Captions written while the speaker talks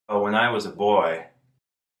Oh, when I was a boy.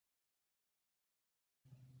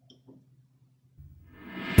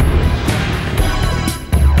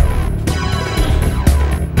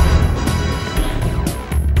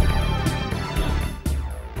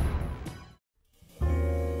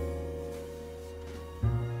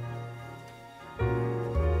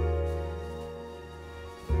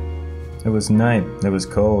 It was night, it was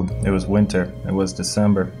cold, it was winter, it was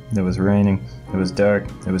December, it was raining, it was dark,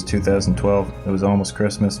 it was 2012, it was almost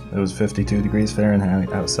Christmas, it was 52 degrees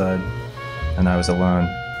Fahrenheit outside, and I was alone.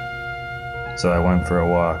 So I went for a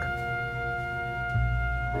walk.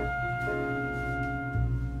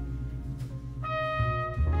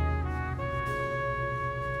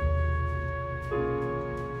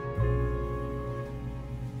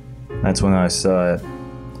 That's when I saw it.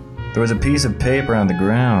 There was a piece of paper on the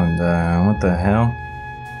ground. What the hell?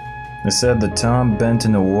 It said the Tom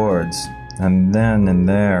Benton Awards, and then and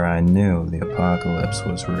there I knew the apocalypse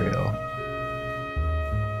was real.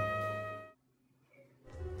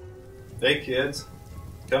 Hey kids,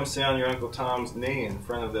 come sit on your Uncle Tom's knee in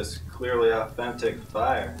front of this clearly authentic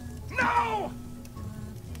fire. No!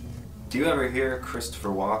 Do you ever hear Christopher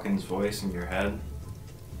Walken's voice in your head?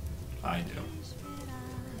 I do.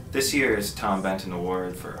 This year's Tom Benton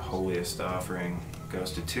Award for Holiest Offering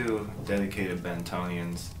goes to two dedicated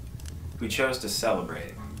Bentonians who chose to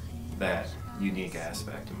celebrate that unique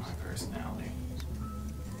aspect of my personality.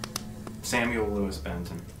 Samuel Lewis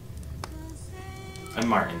Benton and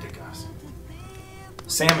Martin DeGuss.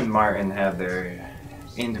 Sam and Martin have their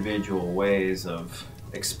individual ways of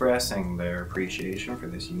expressing their appreciation for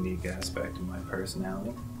this unique aspect of my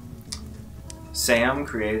personality. Sam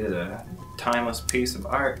created a timeless piece of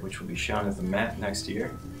art which will be shown at the Met next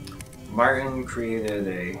year. Martin created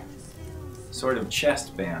a sort of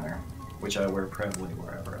chest banner which I wear proudly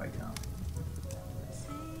wherever I go.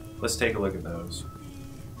 Let's take a look at those.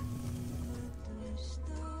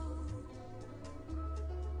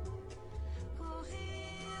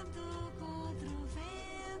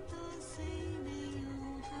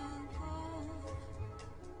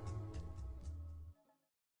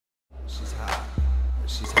 She's hot.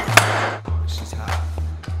 She's hot. She's hot.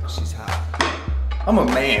 She's hot. I'm a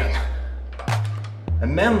man.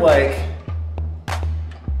 And men like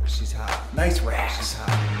She's hot. nice She's racks.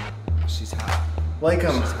 hot. She's hot. Like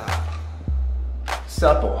them She's hot.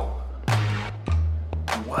 supple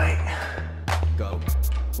and white Go.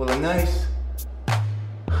 with a nice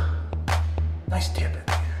tip at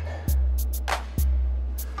the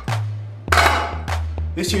end.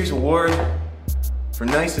 This year's award for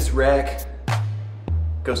nicest rack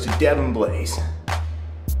goes to Devin Blaze.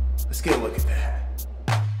 Let's get a look at that.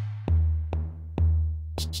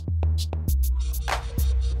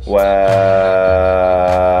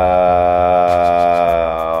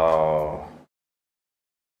 Wow.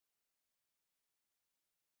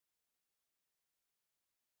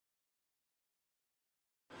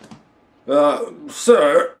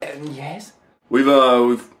 Sir. Yes? We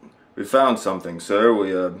found something, sir.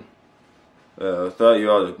 We thought you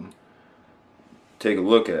ought to take a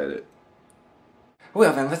look at it.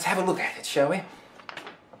 Well then, let's have a look at it, shall we?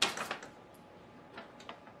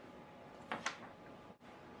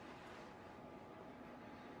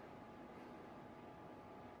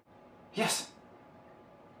 Yes.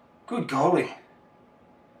 Good golly.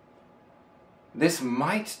 This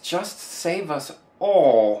might just save us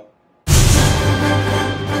all.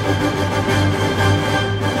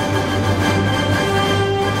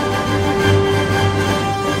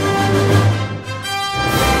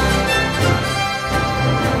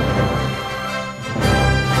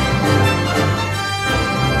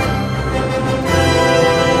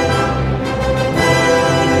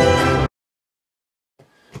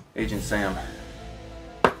 Agent Sam,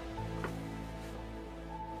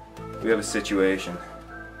 we have a situation.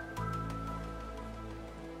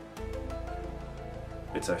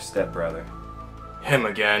 It's our stepbrother. Him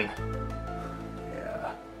again.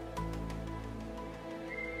 Yeah.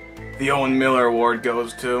 The Owen Miller Award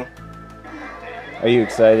goes to. Are you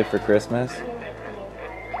excited for Christmas?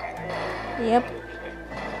 Yep.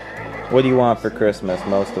 What do you want for Christmas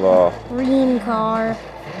most of all? Green car.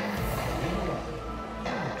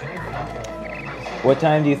 What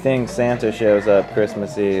time do you think Santa shows up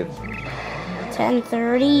Christmas Eve?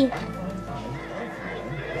 10:30.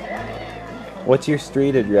 What's your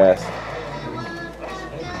street address?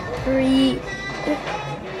 3.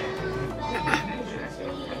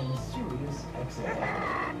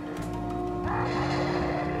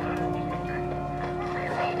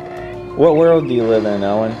 What world do you live in,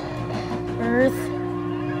 Owen? Earth.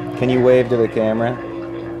 Can you wave to the camera?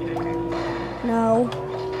 No.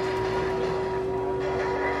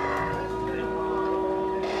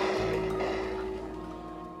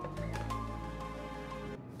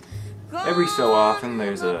 every so often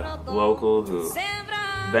there's a local who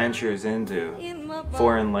ventures into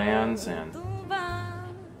foreign lands and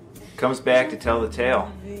comes back to tell the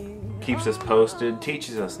tale, keeps us posted,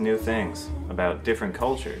 teaches us new things about different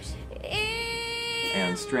cultures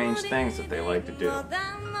and strange things that they like to do.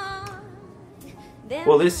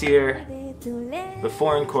 Well, this year, the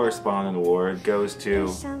Foreign Correspondent Award goes to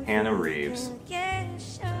Hannah Reeves.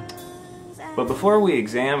 But before we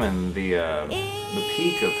examine the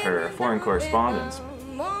peak of her foreign correspondence,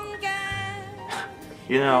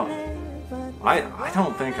 you know, I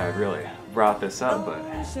don't think I really brought this up, but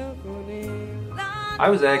I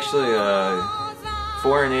was actually a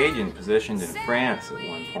foreign agent positioned in France at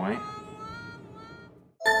one point.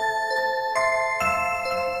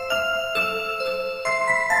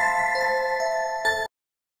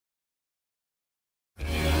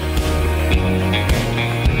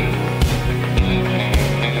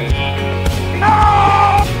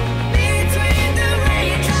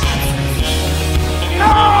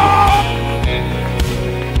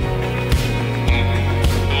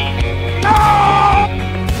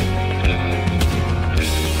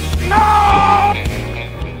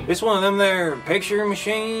 It's one of them there picture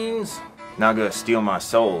machines. Not gonna steal my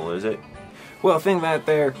soul, is it? Well, I think that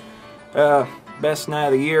there Best Night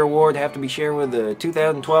of the Year award have to be shared with the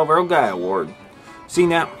 2012 Earl Guy Award. See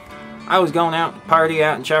now, I was going out to party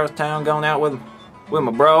out in Charlestown, going out with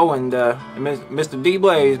my bro and Mr. D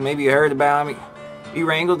Blaze. Maybe you heard about him. He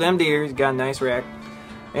wrangled them deer. He's got a nice rack.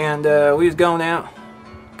 And we was going out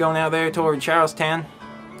there toward Charlestown,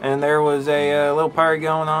 and there was a little party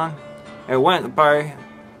going on. I went to the party.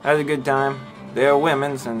 Had a good time. They were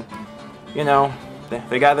women's, and you know,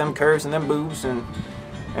 they got them curves and them boobs, and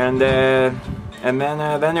then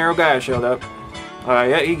Earl Guy showed up.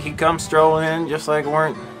 Yeah, he come strolling in just like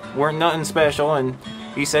weren't nothing special, and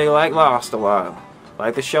he say like Lost a lot,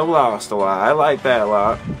 like the show Lost a lot. I like that a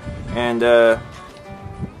lot, and it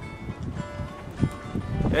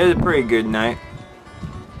was a pretty good night.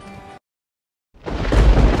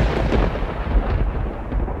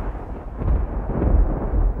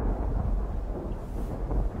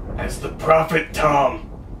 As the prophet Tom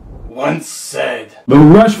once said, The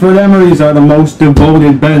Rushford Emerys are the most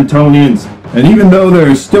devoted Bentonians. And even though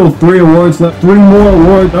there's still 3 awards left, 3 more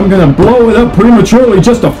awards, I'm gonna blow it up prematurely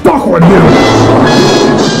just to fuck with you!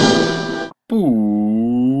 Boo.